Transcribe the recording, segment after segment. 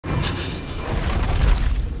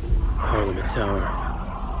Willamette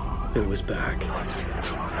Tower. It was back.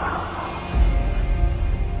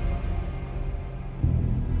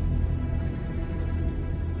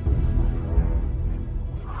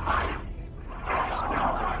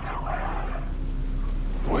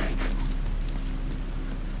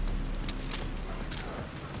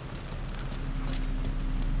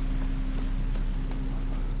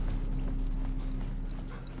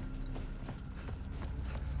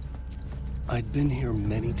 I'd been here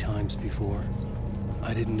many times before.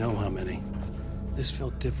 I didn't know how many. This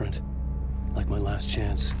felt different, like my last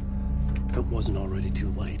chance. If it wasn't already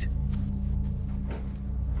too late.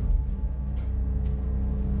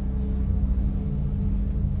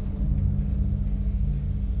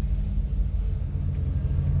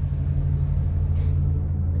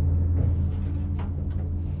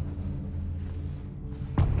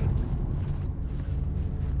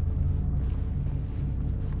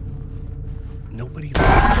 Nobody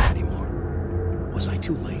there anymore. Was I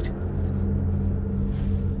too late?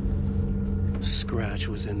 Scratch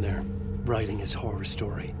was in there, writing his horror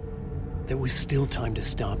story. There was still time to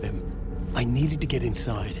stop him. I needed to get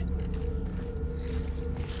inside.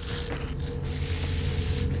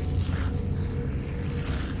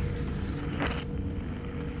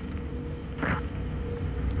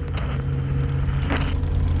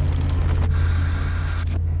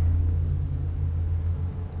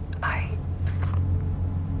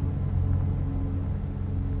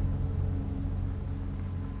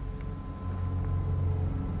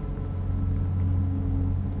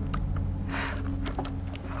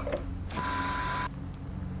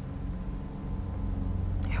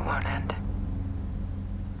 Won't end.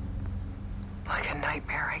 Like a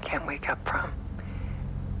nightmare I can't wake up from.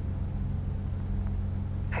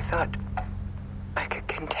 I thought I could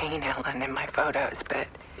contain Ellen in my photos, but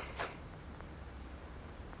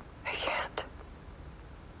I can't.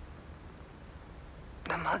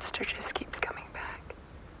 The monster just keeps coming back.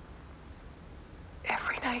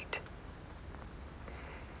 Every night.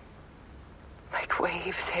 Like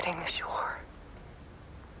waves hitting the shore.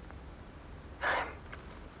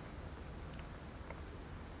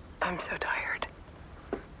 I'm so tired.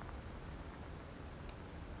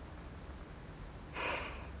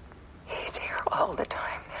 He's here all the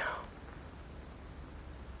time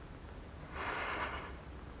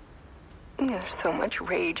now. There's so much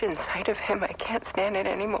rage inside of him, I can't stand it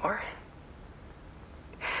anymore.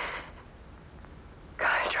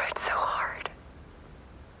 God, I tried so hard.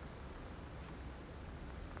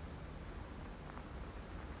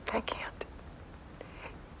 I can't.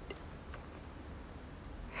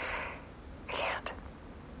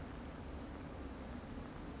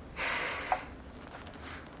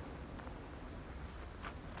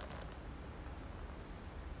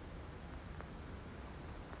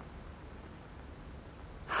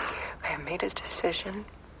 I have made a decision.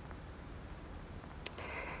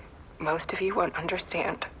 Most of you won't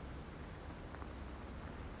understand.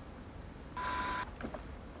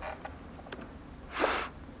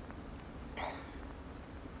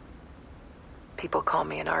 People call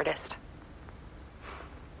me an artist,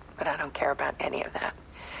 but I don't care about any of that.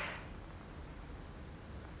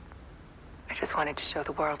 I just wanted to show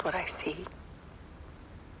the world what I see.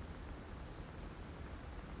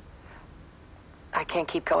 I can't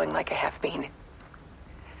keep going like I have been.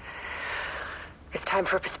 It's time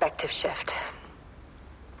for a perspective shift.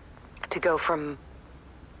 To go from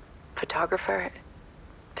photographer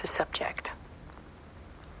to subject.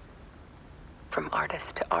 From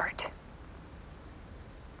artist to art.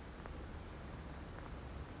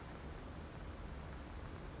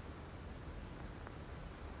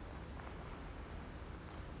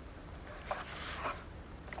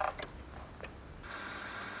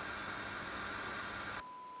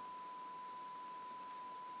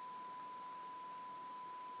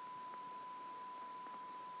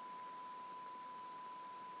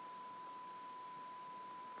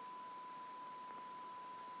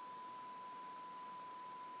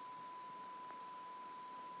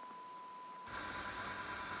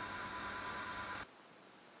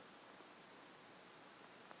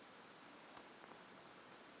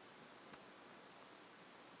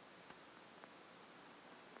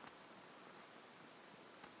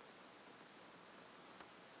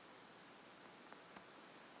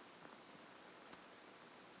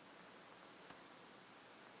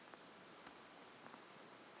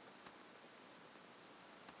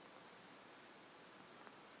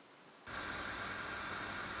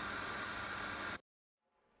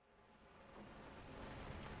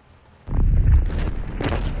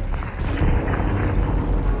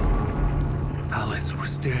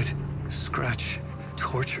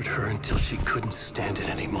 tortured her until she couldn't stand it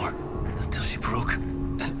anymore. Until she broke.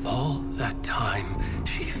 And all that time,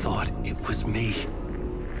 she thought it was me.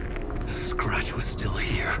 Scratch was still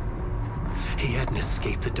here. He hadn't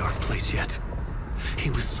escaped the dark place yet. He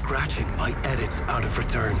was scratching my edits out of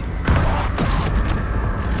return.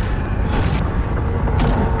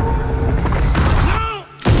 No!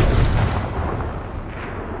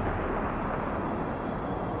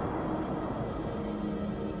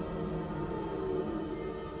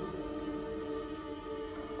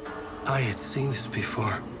 I had seen this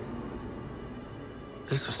before.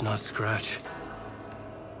 This was not Scratch.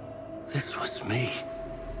 This was me.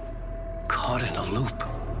 Caught in a loop.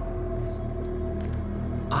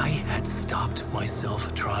 I had stopped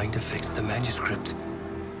myself trying to fix the manuscript.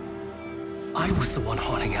 I was the one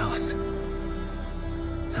haunting Alice.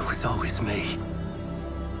 It was always me.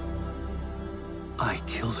 I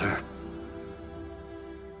killed her.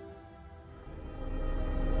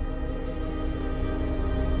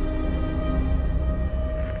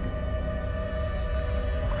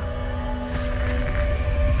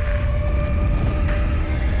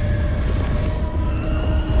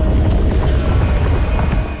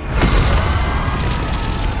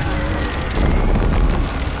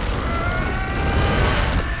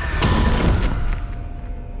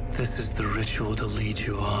 This is the ritual to lead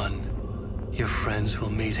you on. Your friends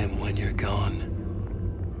will meet him when you're gone.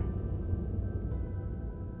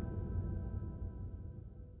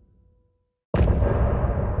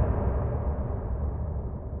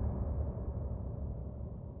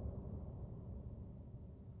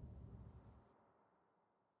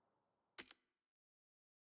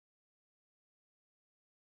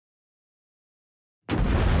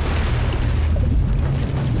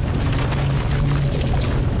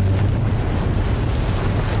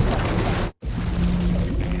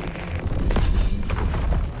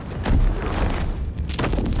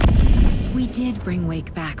 Bring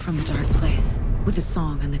Wake back from the dark place, with the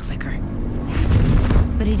song and the clicker.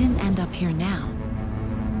 But he didn't end up here now.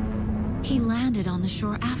 He landed on the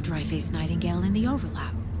shore after I faced Nightingale in the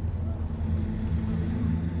overlap.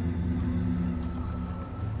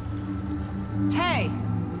 Hey!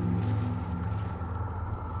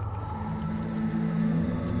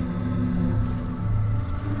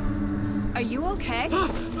 Are you okay?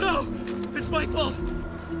 No! It's my fault!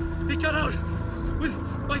 He got out with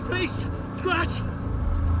my face! Scratch!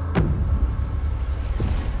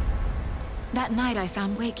 That night I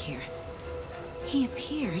found Wake here. He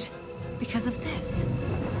appeared because of this.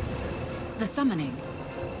 The summoning.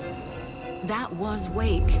 That was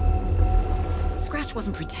Wake. Scratch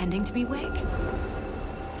wasn't pretending to be Wake.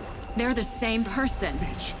 They're the same person.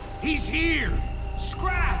 Bitch! He's here!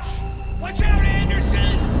 Scratch! Watch out,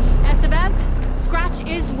 Anderson! Estevez, Scratch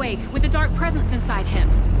is Wake with the dark presence inside him.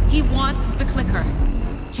 He wants the clicker.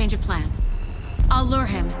 Change of plan. I'll lure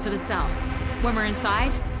him to the cell. When we're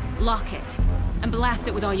inside, lock it, and blast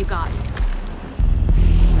it with all you got.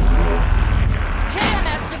 Hit him,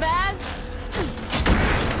 Estevez!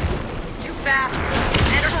 He's too fast.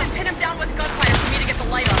 Anderson, pin him down with gunfire for me to get the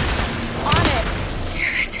light on. On it!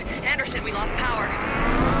 Damn it. Anderson, we lost power.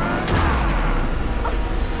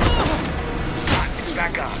 It's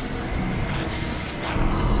back up.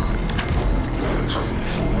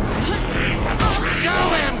 Show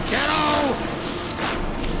him, kiddo!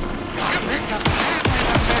 I picked up the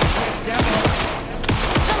devil!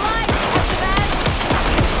 The light, Estevez!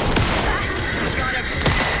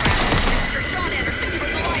 Sean Anderson,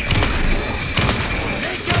 turn the light.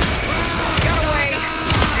 Get away!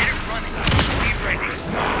 Get it running. Be ready. It's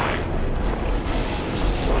mine.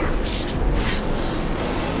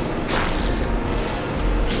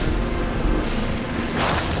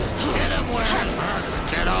 Get him where it hurts,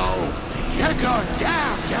 kiddo! You're going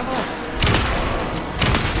down, devil!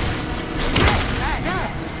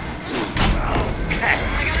 Okay.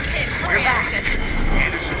 I got him hit. Hurry, Anderson.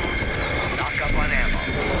 Anderson, stock up on ammo.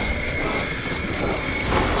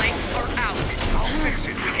 Lights are out. I'll fix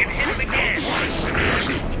it. We can hit him again.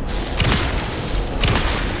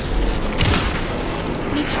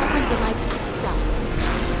 Need to bring the lights at the cell.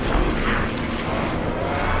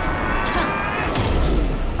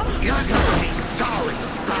 You're gonna be sorry,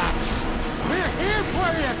 Scratch. We're here for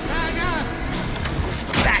you, Tiger.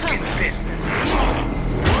 Back in business.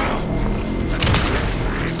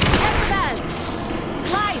 Estevez!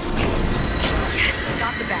 Lights! Yes,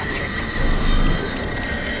 got the bastards.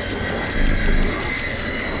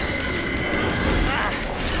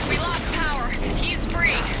 We lost power. He's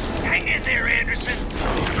free. Hang in there, Anderson.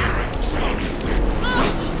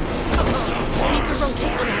 Need to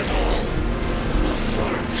rotate the lights.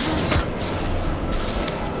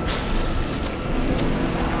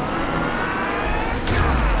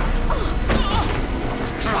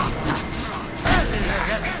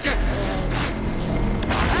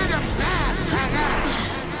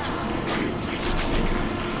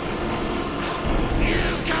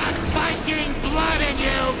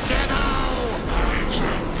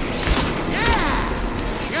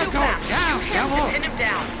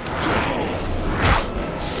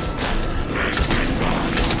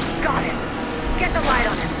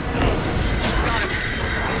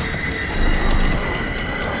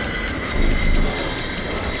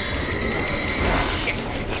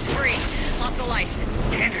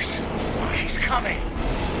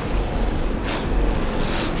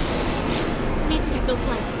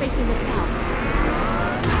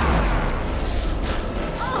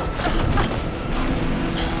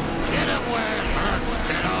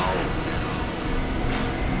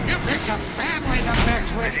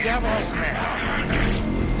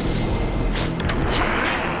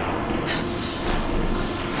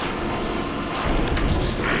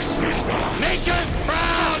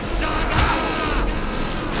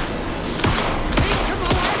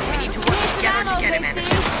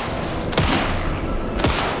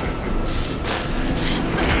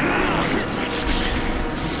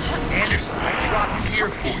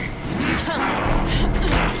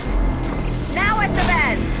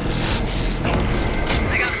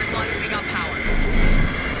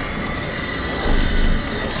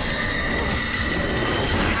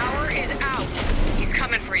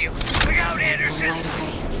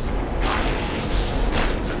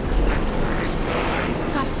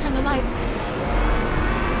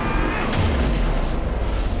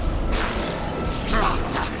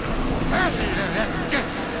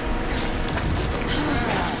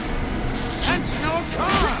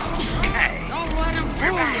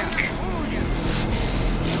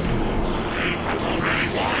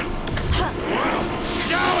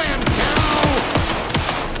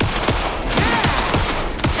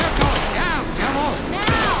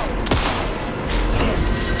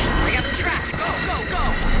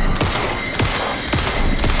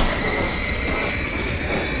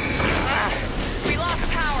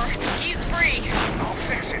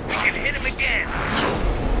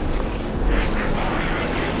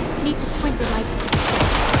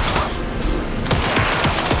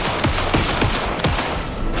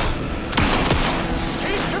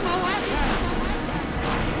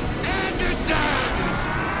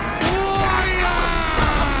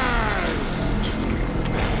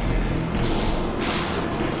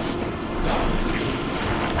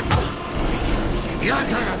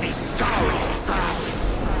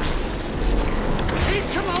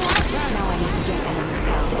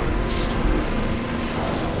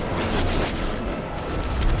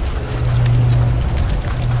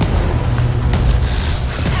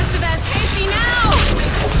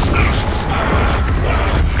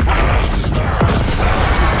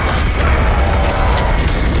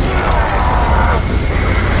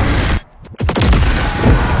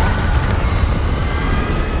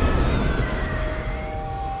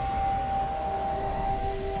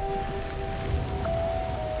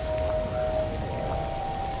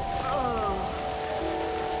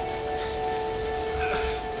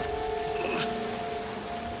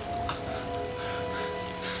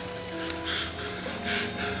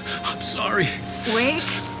 sorry. Wake?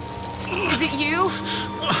 Is it you?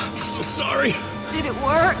 I'm so sorry. Did it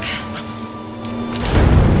work?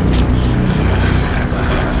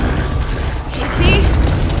 Casey?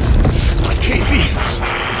 Casey!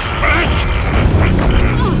 Scratch!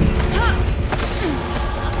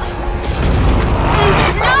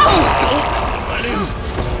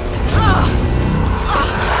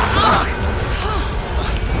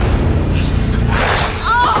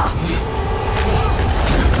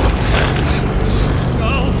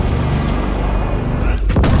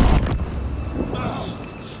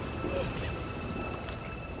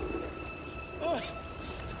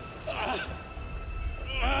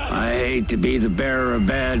 I hate to be the bearer of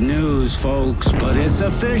bad news, folks, but it's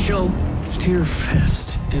official. Tear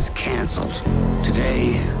Fest is canceled.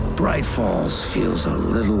 Today, Bright Falls feels a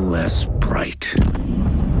little less bright.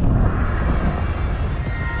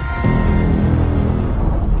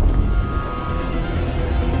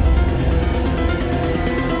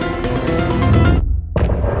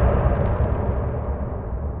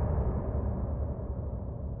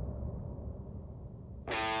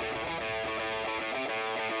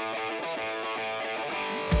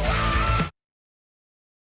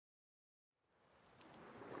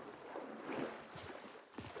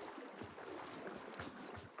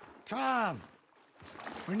 Tom,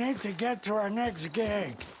 we need to get to our next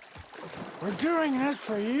gig. We're doing this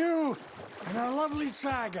for you and our lovely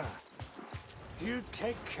saga. You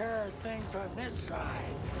take care of things on this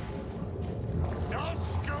side. Don't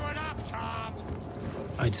screw it up, Tom!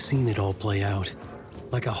 I'd seen it all play out.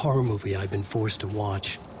 Like a horror movie I'd been forced to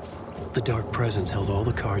watch. The Dark Presence held all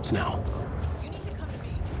the cards now.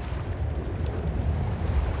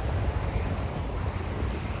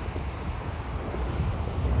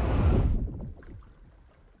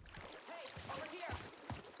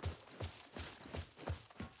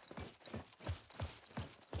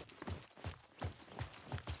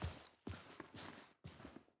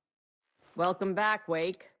 Welcome back,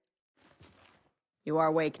 Wake. You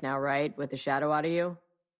are Wake now, right? With the shadow out of you?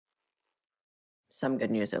 Some good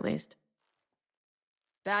news, at least.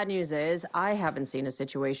 Bad news is, I haven't seen a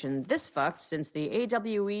situation this fucked since the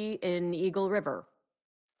AWE in Eagle River.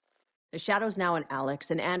 The shadow's now in Alex,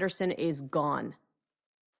 and Anderson is gone.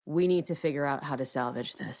 We need to figure out how to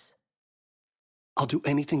salvage this. I'll do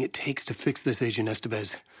anything it takes to fix this, Agent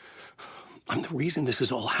Estevez. I'm the reason this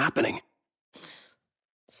is all happening.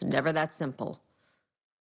 It's never that simple.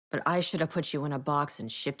 But I should have put you in a box and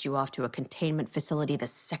shipped you off to a containment facility the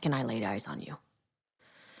second I laid eyes on you.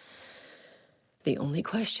 The only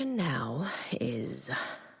question now is,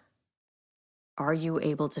 are you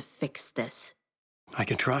able to fix this? I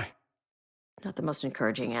can try. Not the most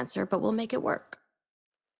encouraging answer, but we'll make it work.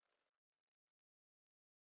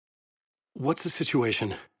 What's the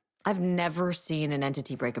situation? I've never seen an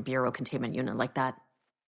entity break a Bureau containment unit like that.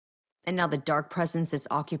 And now the Dark Presence is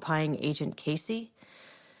occupying Agent Casey?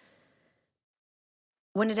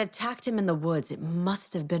 When it attacked him in the woods, it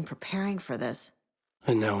must have been preparing for this.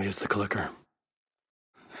 And now he has the clicker.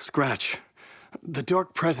 Scratch. The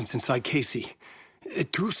Dark Presence inside Casey.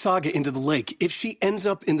 It threw Saga into the lake. If she ends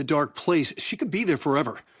up in the dark place, she could be there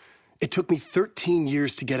forever. It took me 13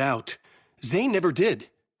 years to get out. Zane never did.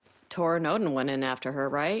 Tor and Odin went in after her,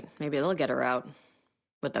 right? Maybe they'll get her out.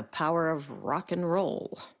 With the power of rock and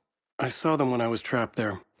roll. I saw them when I was trapped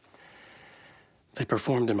there. They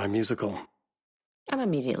performed in my musical. I'm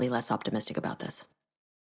immediately less optimistic about this.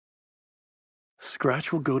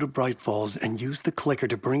 Scratch will go to Bright Falls and use the clicker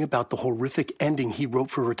to bring about the horrific ending he wrote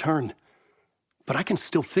for Return. But I can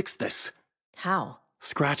still fix this. How?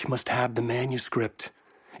 Scratch must have the manuscript.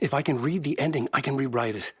 If I can read the ending, I can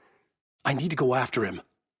rewrite it. I need to go after him.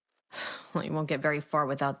 Well, you won't get very far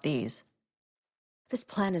without these. This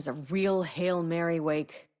plan is a real Hail Mary,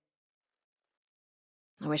 Wake.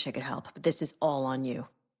 I wish I could help, but this is all on you.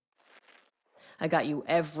 I got you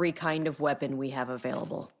every kind of weapon we have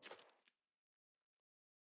available.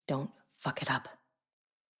 Don't fuck it up.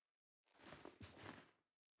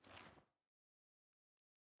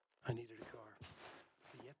 I needed a car.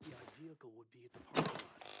 The FBI vehicle would be at the parking lot.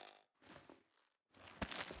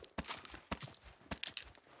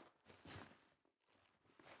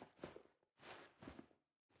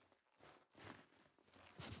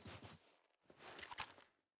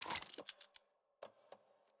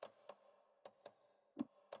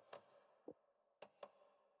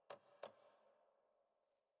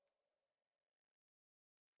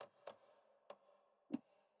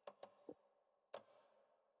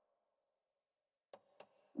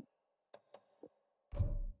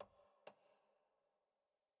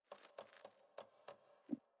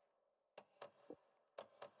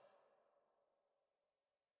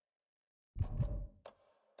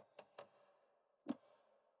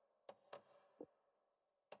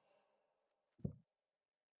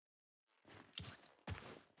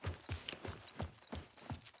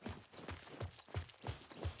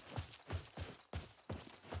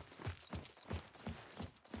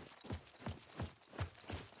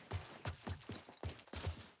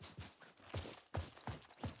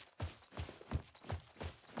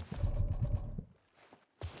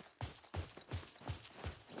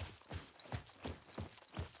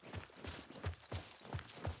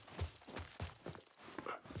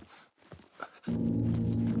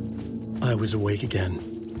 I was awake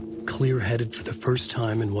again, clear-headed for the first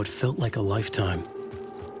time in what felt like a lifetime.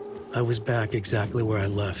 I was back exactly where I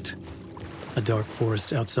left. A dark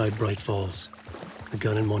forest outside Bright Falls. A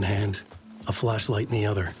gun in one hand, a flashlight in the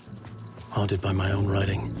other. Haunted by my own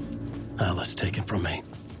writing. Alice taken from me.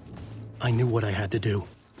 I knew what I had to do.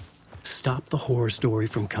 Stop the horror story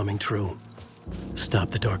from coming true.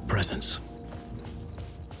 Stop the dark presence.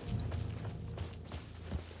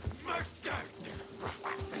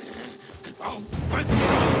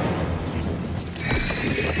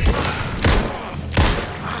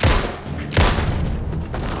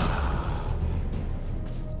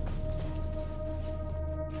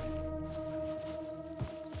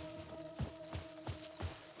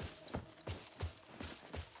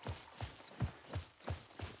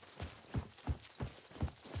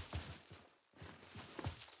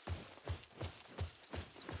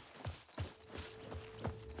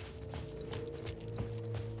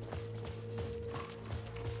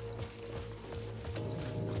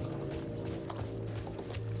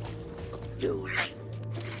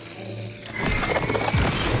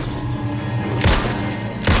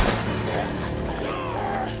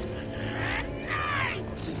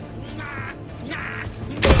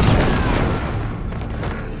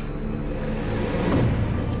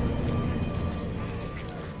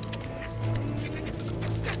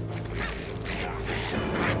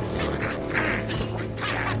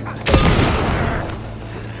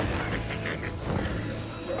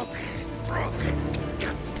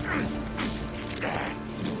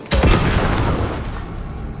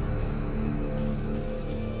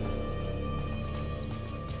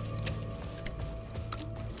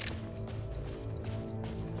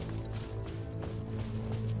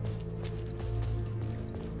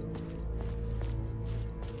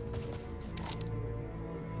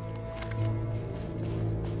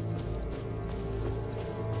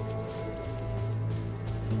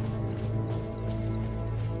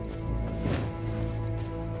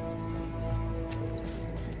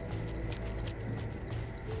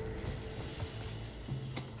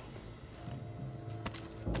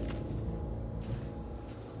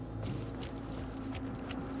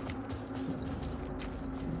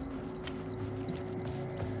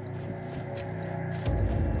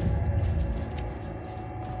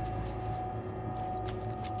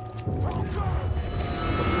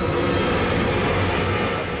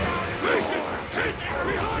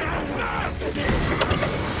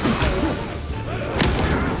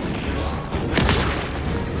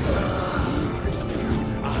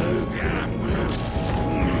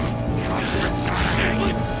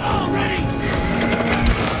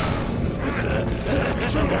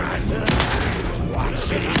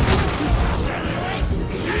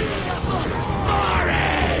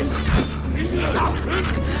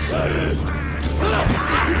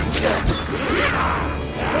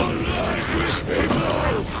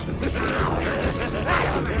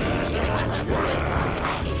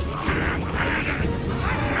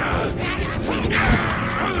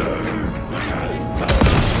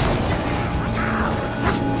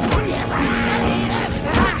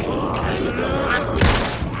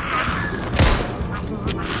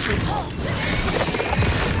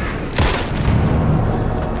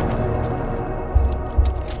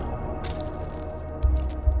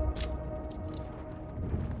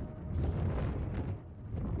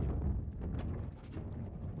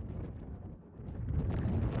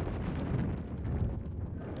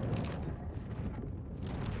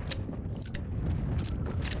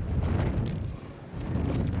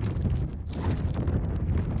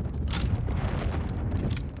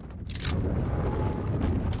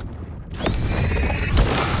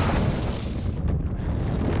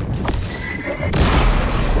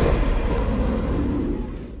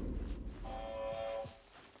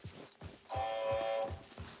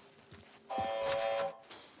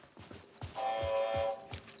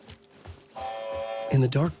 In the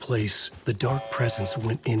dark place, the dark presence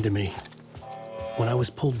went into me. When I was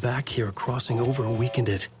pulled back here, crossing over weakened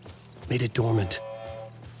it, made it dormant.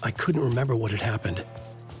 I couldn't remember what had happened,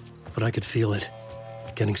 but I could feel it,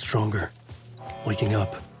 getting stronger, waking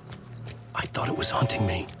up. I thought it was hunting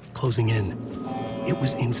me, closing in. It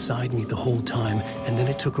was inside me the whole time, and then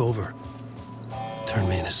it took over. Turned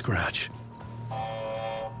me into Scratch.